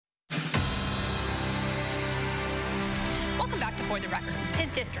back to For the Record.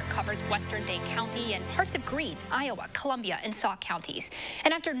 His district covers western Dane County and parts of Greene, Iowa, Columbia, and Sauk counties.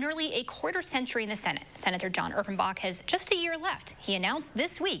 And after nearly a quarter century in the Senate, Senator Jon Erpenbach has just a year left. He announced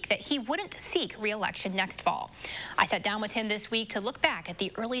this week that he wouldn't seek re-election next fall. I sat down with him this week to look back at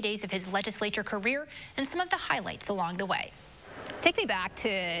the early days of his legislature career and some of the highlights along the way. Take me back to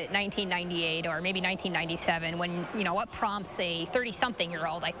 1998 or maybe 1997 when, what prompts a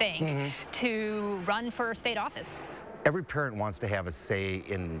 30-something-year-old, I think, to run for state office? Every parent wants to have a say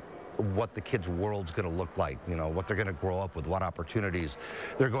in what the kid's world's going to look like, what they're going to grow up with, what opportunities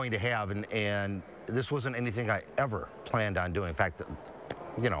they're going to have. And this wasn't anything I ever planned on doing. In fact,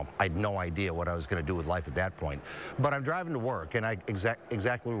 I had no idea what I was going to do with life at that point. But I'm driving to work, and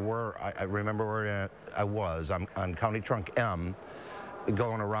exactly where I remember where I was. I'm on County Trunk M,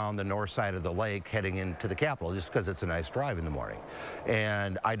 going around the north side of the lake, heading into the Capitol, just because it's a nice drive in the morning.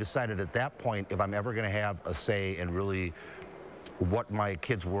 And I decided at that point, if I'm ever going to have a say in really what my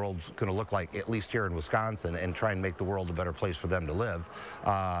kids' world's going to look like, at least here in Wisconsin, and try and make the world a better place for them to live,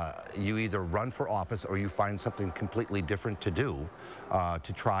 you either run for office or you find something completely different to do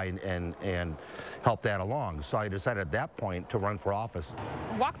to try and help that along. So I decided at that point to run for office.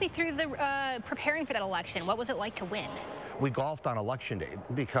 Walk me through the preparing for that election. What was it like to win? We golfed on Election Day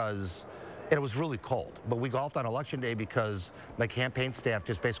because it was really cold, but we golfed on Election Day because my campaign staff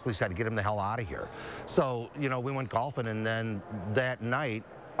just basically said, get him the hell out of here. So, we went golfing, and then that night,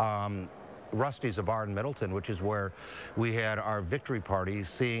 Rusty's, a bar in Middleton, which is where we had our victory party,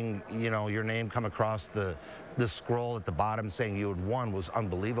 seeing, your name come across the scroll at the bottom saying you had won was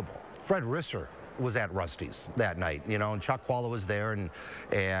unbelievable. Fred Risser was at Rusty's that night, and Chuck Qualla was there,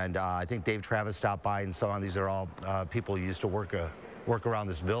 and I think Dave Travis stopped by and so on. These are all people who used to work around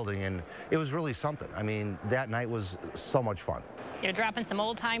this building, and it was really something. I mean, that night was so much fun. You're dropping some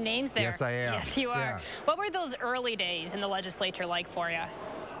old-time names there. Yes, I am. Yes, you are. Yeah. What were those early days in the legislature like for you?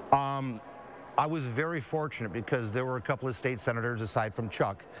 I was very fortunate because there were a couple of state senators aside from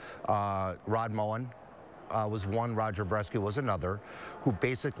Chuck. Rod Moen was one, Roger Bresky was another, who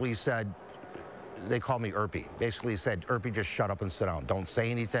basically said, they called me Erpy. Basically said, Erpy, just shut up and sit down. Don't say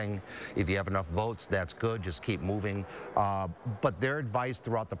anything. If you have enough votes, that's good. Just keep moving. But their advice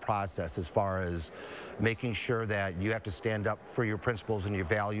throughout the process, as far as making sure that you have to stand up for your principles and your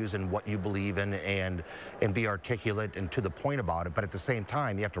values and what you believe in, and be articulate and to the point about it. But at the same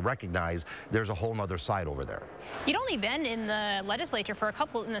time, you have to recognize there's a whole nother side over there. You'd only been in the legislature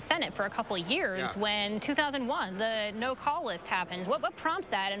in the Senate for a couple of years when 2001, the no-call list happens. What prompts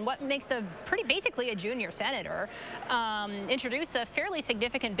that, and what makes basically a junior senator introduce a fairly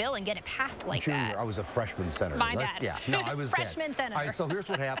significant bill and get it passed like that? I was a freshman senator. My bad. Yeah, no, I was freshman senator. All right, so here's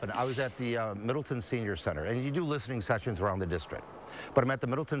what happened. I was at the Middleton Senior Center, and you do listening sessions around the district. But I'm at the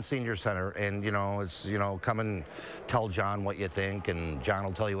Middleton Senior Center, and it's come and tell John what you think, and John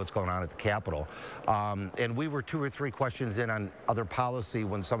will tell you what's going on at the Capitol. And we were 2 or 3 questions in on other policy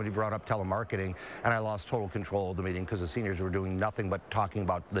when somebody brought up telemarketing, and I lost total control of the meeting because the seniors were doing nothing but talking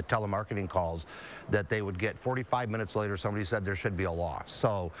about the telemarketing calls that they would get. 45 minutes later, somebody said there should be a law.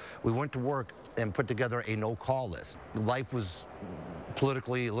 So we went to work and put together a no-call list. Life was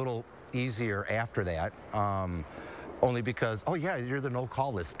politically a little easier after that. Only because, oh yeah, you're the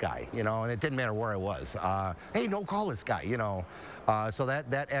no-call list guy, and it didn't matter where I was. Hey, no-call list guy, So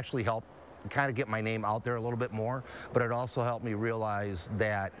that actually helped kind of get my name out there a little bit more, but it also helped me realize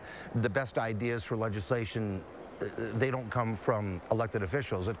that the best ideas for legislation, they don't come from elected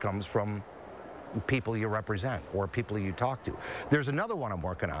officials, it comes from people you represent or people you talk to. There's another one I'm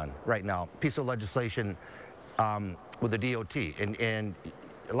working on right now, piece of legislation with the DOT, and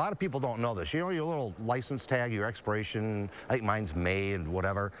a lot of people don't know this. Your little license tag, your expiration, I think mine's May and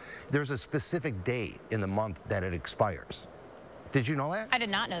whatever, there's a specific day in the month that it expires. Did you know that? I did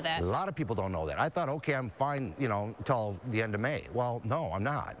not know that. A lot of people don't know that. I thought, okay, I'm fine, until the end of May. Well, no, I'm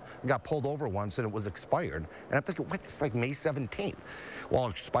not. I got pulled over once and it was expired. And I'm thinking, what, it's like May 17th. Well,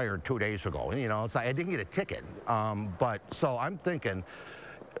 it expired 2 days ago. And, it's like I didn't get a ticket. So I'm thinking,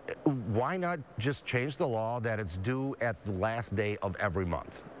 why not just change the law that it's due at the last day of every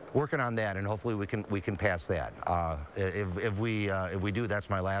month? Working on that, and hopefully we can pass that. If we do, that's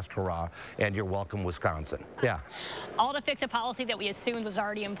my last hurrah. And you're welcome, Wisconsin. Yeah. All to fix a policy that we assumed was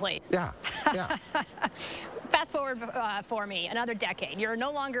already in place. Yeah. Yeah. Fast forward for me another decade. You're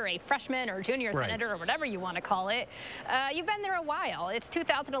no longer a freshman or junior senator or whatever you want to call it. You've been there a while. It's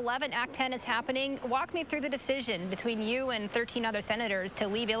 2011. Act 10 is happening. Walk me through the decision between you and 13 other senators to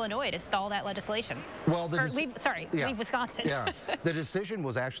leave Illinois to stall that legislation. Well, leave Wisconsin. Yeah. The decision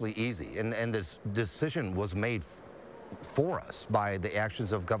was actually easy, and this decision was made for us by the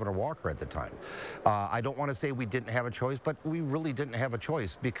actions of Governor Walker at the time. I don't want to say we didn't have a choice, but we really didn't have a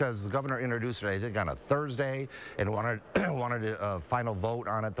choice because the governor introduced it, I think, on a Thursday and wanted a final vote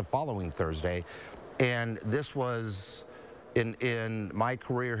on it the following Thursday. And this was, in my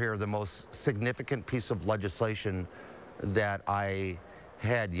career here, the most significant piece of legislation that I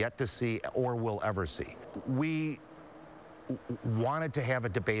had yet to see or will ever see. We wanted to have a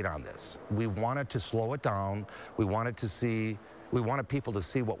debate on this. We wanted to slow it down. We wanted people to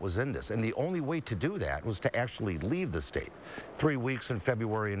see what was in this. And the only way to do that was to actually leave the state. 3 weeks in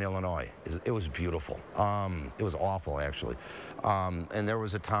February in Illinois. It was beautiful. It was awful, actually. And there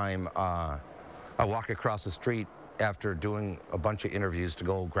was a time I walked across the street after doing a bunch of interviews to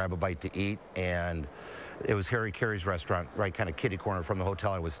go grab a bite to eat, and it was Harry Carey's restaurant, right kind of kitty corner from the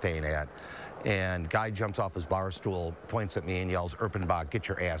hotel I was staying at. And guy jumps off his bar stool, points at me and yells, "Erpenbach, get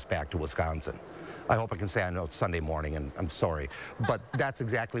your ass back to Wisconsin." I hope I can say I know it's Sunday morning, and I'm sorry, but that's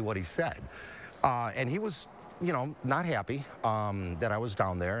exactly what he said. And he was, you know, not happy that I was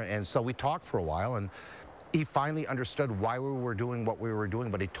down there. And so we talked for a while, and he finally understood why we were doing what we were doing,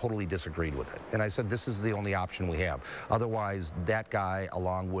 but he totally disagreed with it. And I said, this is the only option we have. Otherwise, that guy,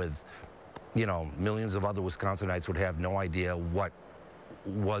 along with, you know, millions of other Wisconsinites, would have no idea what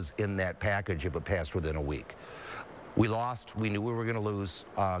was in that package if it passed within a week. We lost. We knew we were going to lose.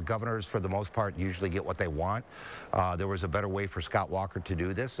 Governors, for the most part, usually get what they want. There was a better way for Scott Walker to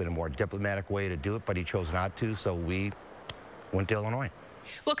do this and a more diplomatic way to do it, but he chose not to, so we went to Illinois.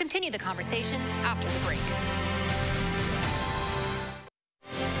 We'll continue the conversation after the break.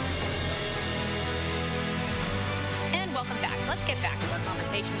 And welcome back. Let's get back to our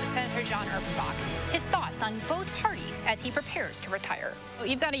conversation with Senator Jon Erpenbach. His thoughts on both parties as he prepares to retire. Well,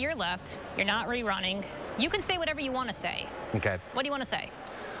 you've got a year left. You're not rerunning. You can say whatever you want to say. Okay. What do you want to say?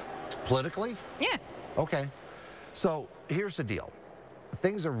 Politically? Yeah. Okay. So here's the deal.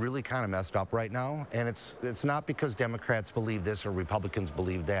 Things are really kind of messed up right now, and it's not because Democrats believe this or Republicans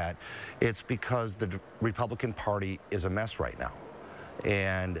believe that. It's because the Republican Party is a mess right now.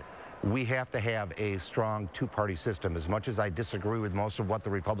 And we have to have a strong two-party system. As much as I disagree with most of what the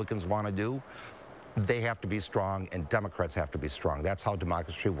Republicans want to do, they have to be strong, and Democrats have to be strong. That's how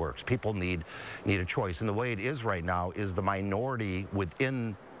democracy works. People need a choice. And the way it is right now is the minority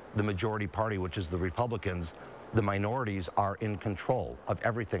within the majority party, which is the Republicans, the minorities are in control of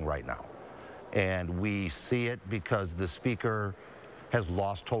everything right now. And we see it because the Speaker has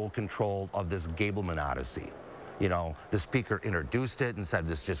lost total control of this Gableman odyssey. You know, the Speaker introduced it and said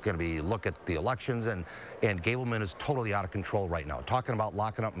it's just going to be look at the elections, and Gableman is totally out of control right now. Talking about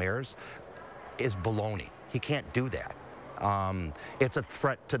locking up mayors is baloney. He can't do that. It's a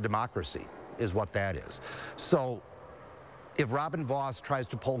threat to democracy is what that is. So if Robin Vos tries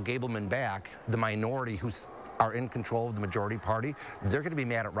to pull Gableman back, the minority who are in control of the majority party, they're going to be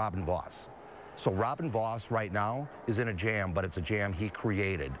mad at Robin Vos. So Robin Vos right now is in a jam, but it's a jam he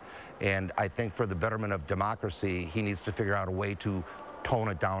created. And I think for the betterment of democracy, he needs to figure out a way to tone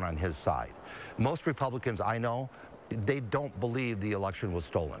it down on his side. Most Republicans I know, they don't believe the election was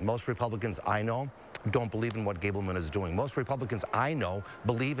stolen. Most Republicans I know don't believe in what Gableman is doing. Most Republicans I know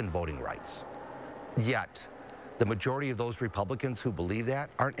believe in voting rights. Yet, the majority of those Republicans who believe that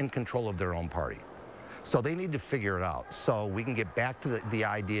aren't in control of their own party. So they need to figure it out so we can get back to the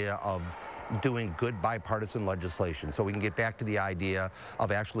idea of doing good bipartisan legislation, so we can get back to the idea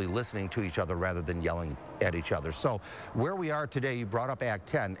of actually listening to each other rather than yelling at each other. So where we are today, you brought up Act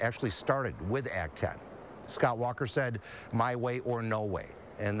 10, actually started with Act 10. Scott Walker said, my way or no way.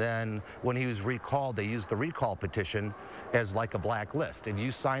 And then when he was recalled, they used the recall petition as like a blacklist. If you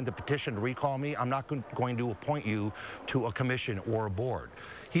signed the petition to recall me, I'm not going to appoint you to a commission or a board.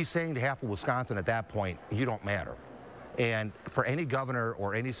 He's saying to half of Wisconsin at that point, you don't matter. And for any governor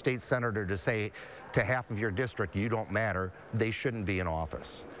or any state senator to say to half of your district, you don't matter, they shouldn't be in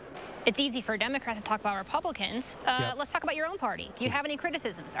office. It's easy for Democrats to talk about Republicans. Yep. Let's talk about your own party. Do you have any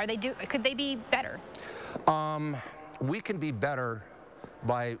criticisms? Could they be better? We can be better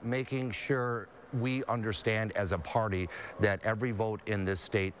by making sure we understand as a party that every vote in this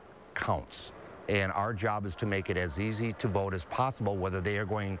state counts. And our job is to make it as easy to vote as possible, whether they are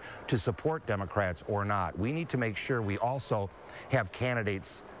going to support Democrats or not. We need to make sure we also have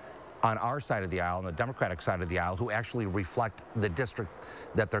candidates on our side of the aisle, on the Democratic side of the aisle, who actually reflect the district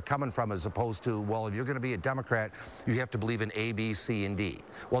that they're coming from, as opposed to, well, if you're going to be a Democrat, you have to believe in A, B, C, and D.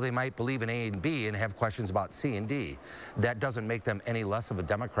 Well, they might believe in A and B and have questions about C and D. That doesn't make them any less of a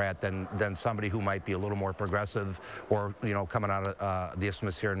Democrat than somebody who might be a little more progressive, or, you know, coming out of the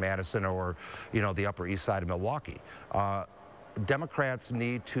Isthmus here in Madison, or, you know, the Upper East Side of Milwaukee. Democrats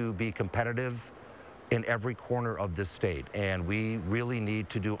need to be competitive in every corner of this state, and we really need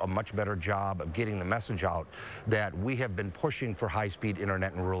to do a much better job of getting the message out that we have been pushing for high-speed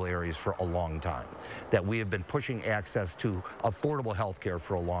internet in rural areas for a long time, that we have been pushing access to affordable health care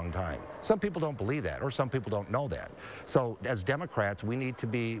for a long time. Some people don't believe that, or some people don't know that. So as Democrats, we need to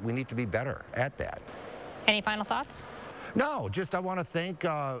be better at that. Any final thoughts? No, just I want to thank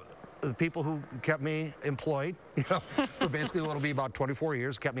the people who kept me employed, you know, for basically what'll be about 24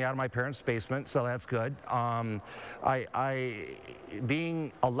 years, kept me out of my parents' basement, so that's good.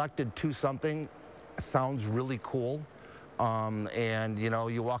 Being elected to something sounds really cool. And, you know,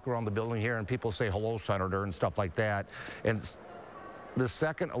 you walk around the building here and people say, hello, Senator, and stuff like that. And the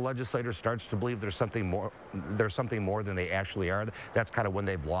second a legislator starts to believe there's something more than they actually are, that's kind of when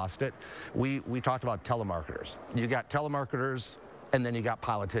they've lost it. We talked about telemarketers. You got telemarketers, and then you got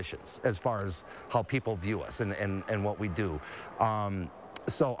politicians as far as how people view us and what we do.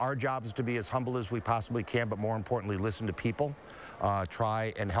 So our job is to be as humble as we possibly can, but more importantly, listen to people,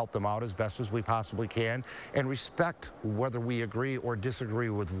 try and help them out as best as we possibly can, and respect whether we agree or disagree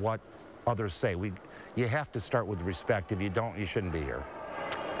with what others say. You have to start with respect. If you don't, you shouldn't be here.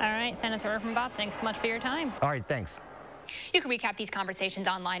 All right, Senator Erpenbach, thanks so much for your time. All right, thanks. You can recap these conversations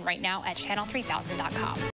online right now at channel3000.com.